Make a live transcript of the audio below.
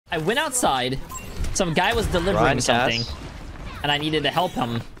I went outside. Some guy was delivering something, and I needed to help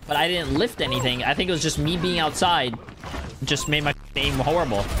him, but I didn't lift anything. I think it was just me being outside just made my aim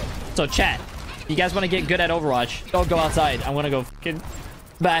horrible. So chat, if you guys want to get good at Overwatch, don't go outside. I'm gonna go fucking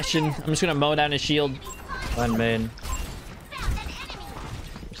Bastion. I'm just gonna mow down his shield. One main.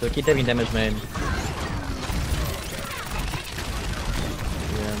 So keep taking damage main.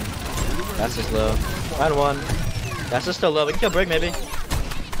 Yeah. That's just low. Round one. That's just still low. We can kill Brig maybe.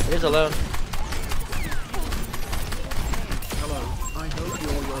 He's alone. Hello. I hope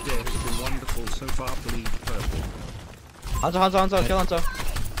your day has been wonderful so far. Bleed purple. Hanzo, kill Hanzo.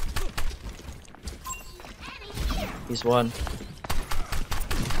 He's one.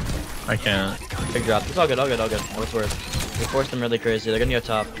 I can't. Big drop. It's all good. What's worse? We forced them really crazy. They're gonna go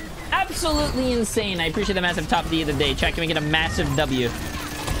top. Absolutely insane. I appreciate the massive top D of the day. Chat, can we get a massive W?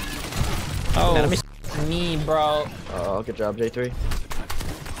 Oh, me, bro. Oh, good job, Jay3.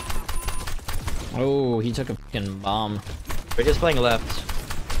 Oh, he took a fucking bomb. Brig is playing left.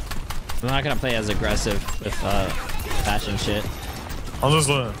 I'm not gonna play as aggressive with fashion shit. I'll just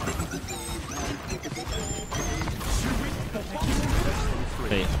look.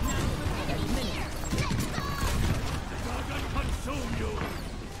 Wait.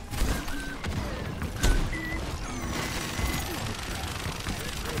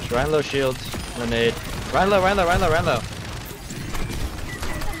 Ryan low shields. No nade. Ryan low.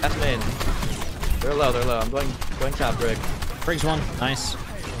 That's main. They're low. I'm going top Brig. Briggs one. Nice.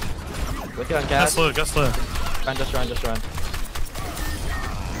 Look on gas. Got slow. Just run.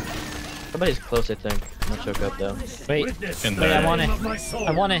 Somebody's close, I think. I'm gonna choke up though. Wait, I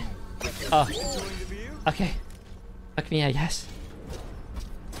want it. Oh. Okay. Fuck me, I guess.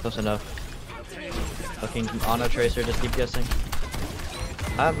 Close enough. Fucking Ana Tracer, just keep guessing.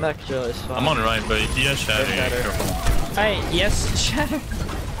 I have mech, Joe, it's fine. I'm on right, but he has shatter. Yeah, careful. Hey, yes, shatter.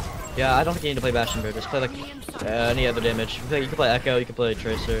 Yeah, I don't think you need to play Bastion, bro. Just play like any other damage. You can play Echo, you can play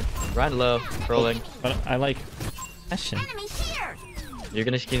Tracer. Ryan low, rolling. But I like Bastion. You're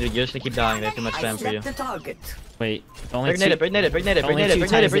just gonna keep dying. They have too much spam for you. Wait, the only Brig nade it. only two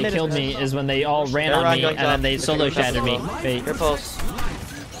times they killed me is when they all ran on me and then they solo shattered me. Wait. Your pulse.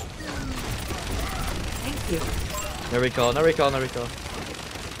 Thank you. No recall.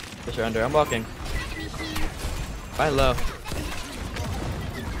 Push her under. I'm walking. Ryan low.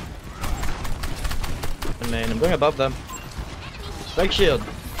 Main. I'm going above them. Strike shield.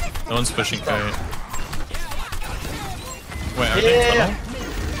 No one's pushing kite. Wait, are Yeah.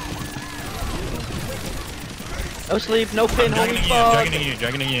 No sleep, no pin, holy fuck. Dragging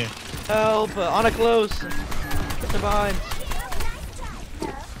you. Help, on a close. Get the vines.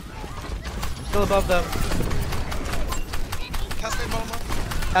 I'm still above them. Cast.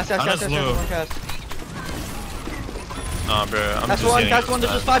 One cast. Nah, bro. I'm Cast just one, getting cast one.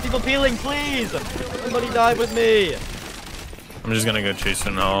 There's just 5 people peeling, please. Somebody dive with me. I'm just gonna go chase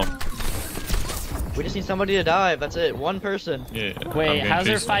him now. We just need somebody to dive. That's it. One person. Yeah. Wait, how's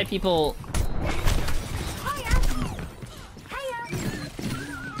there 5 people?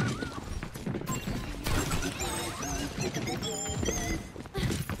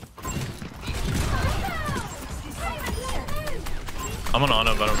 I'm on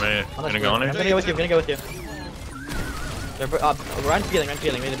Ana, but I'm ready. Gonna go on I'm it. gonna go with you. Ryan's peeling. We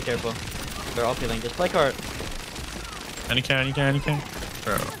need to be careful. They're all peeling. Just play cart. Any can.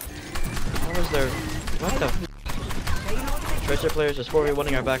 Bro. What was there? What the? Tracer players just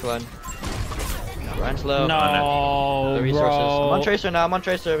 4v1ing our backline. Ryan's low. No, The resources. bro. I'm on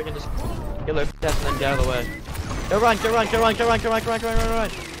Tracer. We can just kill her test and then get out of the way. Go run. Run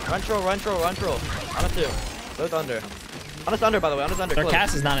troll. On a 2. Both under. On us under, by the way. Their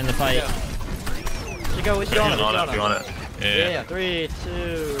cast is not in the fight. Yeah. We should go on it. You want it? Yeah. 3,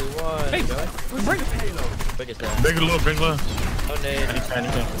 2, 1. Hey, Biggest down. Big low. No nade. Any can.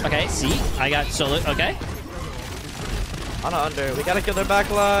 Okay, see, I got solo. Okay. On a under. We gotta kill their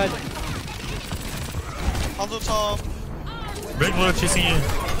backline. On the top. Big low chasing you.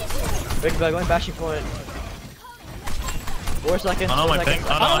 Big bag going bashing point. 4 seconds. On my ping.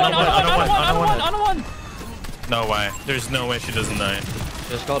 On one. No way. There's no way she doesn't die.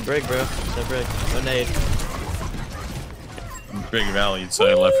 Just called Brig, bro. Said Brig. No nade. Big rallied, so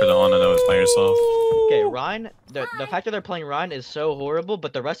I left for the Ana that was by yourself. Okay, Ryan, the fact that they're playing Ryan is so horrible,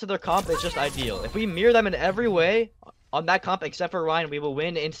 but the rest of their comp is just ideal. If we mirror them in every way on that comp except for Ryan, we will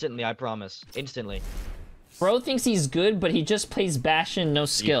win instantly, I promise. Instantly. Bro thinks he's good, but he just plays Bastion, no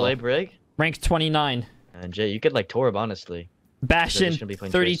skill. You play Brig? Rank 29. And Jay, you could like Torb, honestly. Bastion,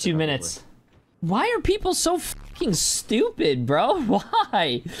 32 minutes. Why are people so fucking stupid, bro?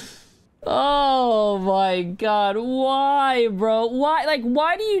 Why? Oh my god, why, bro? Why, like,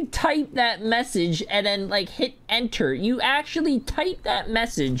 why do you type that message and then, like, hit enter? You actually typed that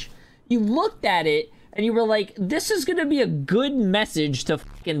message, you looked at it, and you were like, this is gonna be a good message to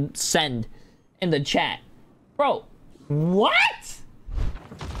fucking send in the chat. Bro, what?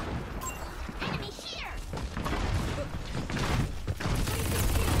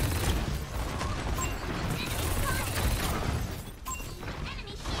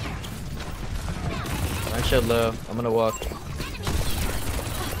 I should low. I'm gonna walk.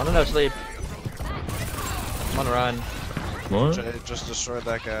 I don't know, sleep. I'm on a run. What? Jay just destroyed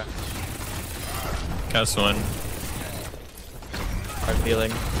that guy. Cast one. Hard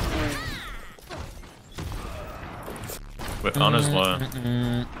feeling. With Ana's low.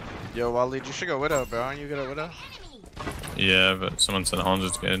 Yo, Waleed, you should go Widow, bro. Aren't you good at Widow? Yeah, but someone said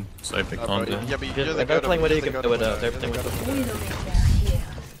Hanzo's good, so I picked Bro, Hanzo. yeah, but They're you're the playing Widow, you can go play Widow. to They're Widow. playing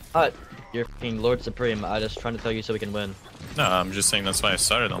Widow. You're fucking Lord Supreme. I just trying to tell you so we can win. No, I'm just saying that's why I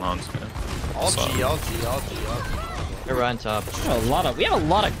started on Hanzo. All G, all G, all G, all G. We're on top. We have a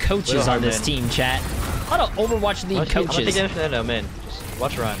lot of coaches on this team, chat. A lot of Overwatch League I'm gonna coaches. take damage from Nano, man. Just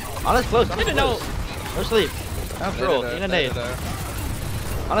watch Ryan. Honest close, honest No, no, close. No sleep. After all, need a nade.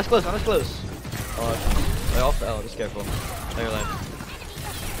 Honest close, honest close. Oh, I off the L, just careful. Play your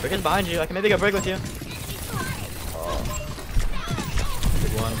life. Brick is behind you. I can maybe go break with you.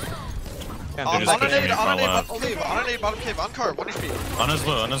 Good one. On just a pushing me nade, from on a nade, left. on a nade, bottom cave, on cart, 1 HP. Ana's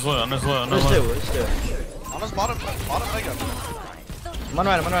low, Ana's low, Ana's low, Ana's Let's do low. it, let's do it. On his bottom mega. I'm on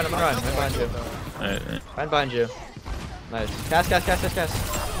Ryan, I'm on Ryan, I'm on Ryan. Right behind you. Alright, Right behind you. Nice. Cast.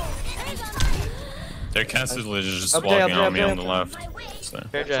 their cast is literally just Up, Jay, walking up, on me Jay, on the up. left. So.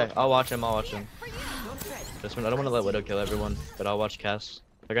 Fair Jay, I'll watch him. This one, I don't want to let Widow kill everyone, but I'll watch Cass.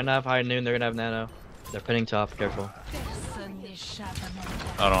 They're gonna have high noon, they're gonna have nano. They're pinning top, careful.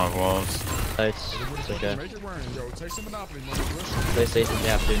 I don't have walls. Nice. It's okay. Make it rain, yo. Take some Monopoly money. Play safe if you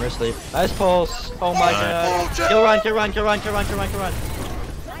have to. We're asleep. Nice pulse. Oh my god. Kill Ryan. I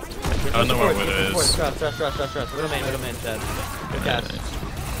don't know where Widow is. Stress. Widow main, Chad. Good cast.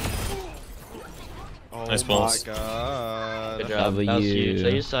 Oh Nice my balls. god. Good job. That was huge.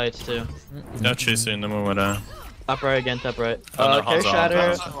 They use sights too. No chasing, no more Widow. Top right again, top right. Oh, no, Care Hanzo,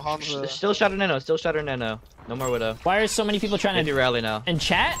 shatter. Hanzo. Still shatter nano. No more Widow. Why are so many people trying Maybe to rally now. in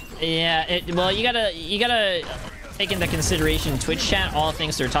chat? Yeah, well, you gotta take into consideration Twitch chat. All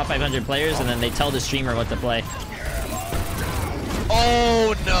thinks they're top 500 players, and then they tell the streamer what to play.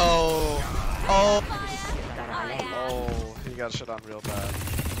 Oh no! Oh, he got shit on real bad.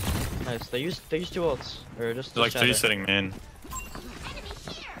 Nice. They use 2 ults. Or just They're like shatter. 3 sitting main.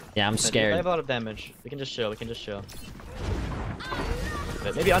 Yeah, I'm They scared. have a lot of damage. We can just chill.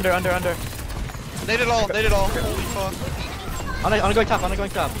 But maybe under. Nade it all. Holy fuck. On going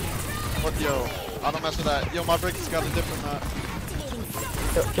top. What, yo, I don't mess with that. Yo, my brick has got a different map.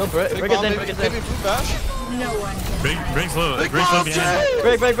 Kill Brick. Brick is in. Maybe blue bash? Break's low, Big break's low bomb,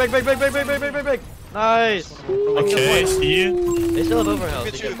 behind. Break. Nice. Okay, see you. They still have overhealth.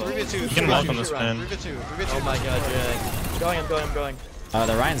 3v2. You can walk on this man. 3v2. Oh my god, yeah. I'm going.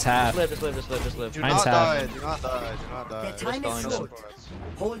 The Ryan's half. Just live. Do Mine's not die. half. Do not die. Time is Just short.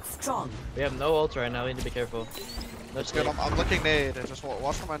 Hold strong. We have no ults right now. We need to be careful. That's good. I'm looking nade. Just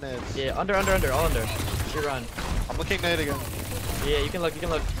watch for my nades. Yeah, under. All under. Shoot run. I'm looking nade again. Yeah, you can look.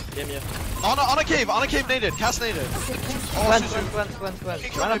 Damn you. On a cave naded. Cast naded.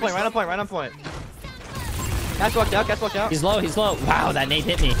 Cleanse. Right on point. Cast walked out. He's low. Wow, that nade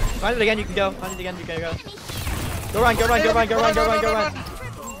hit me. Find it again, you can go. Go run.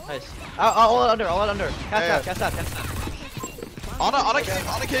 Nice. All under. Cast out. On a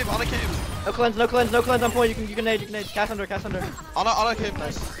cave. No cleanse on point. You can nade. Cast under. On a cave,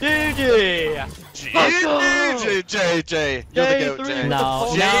 nice. GG! Jay. You're the goat, Jay.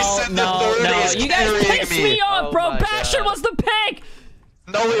 No. Jason the third is You guys carrying pissed me me. off, bro. Oh my Bastion God. was the pick.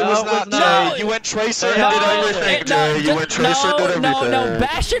 No, it was not, not. Jay. You went Tracer and did everything, Jay. You went Tracer and did everything. No.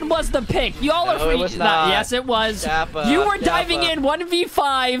 Bastion was the pick. Y'all are No, it was not. Yes, it was. Kappa, You were diving Kappa. in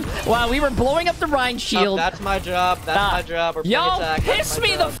 1v5 while we were blowing up the Rhine shield. That's my job. We're playing Y'all attack. pissed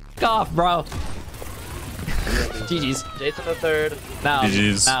me the f off, bro. GG's. Jason the third. No.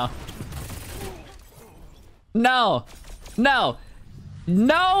 GG's.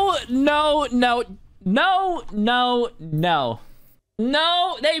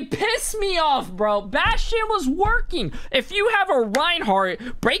 No, they pissed me off, bro. Bastion was working. If you have a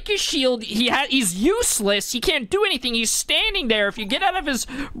Reinhardt, break his shield. He's useless. He can't do anything. He's standing there. If you get out of his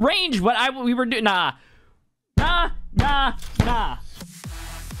range, we were doing, nah.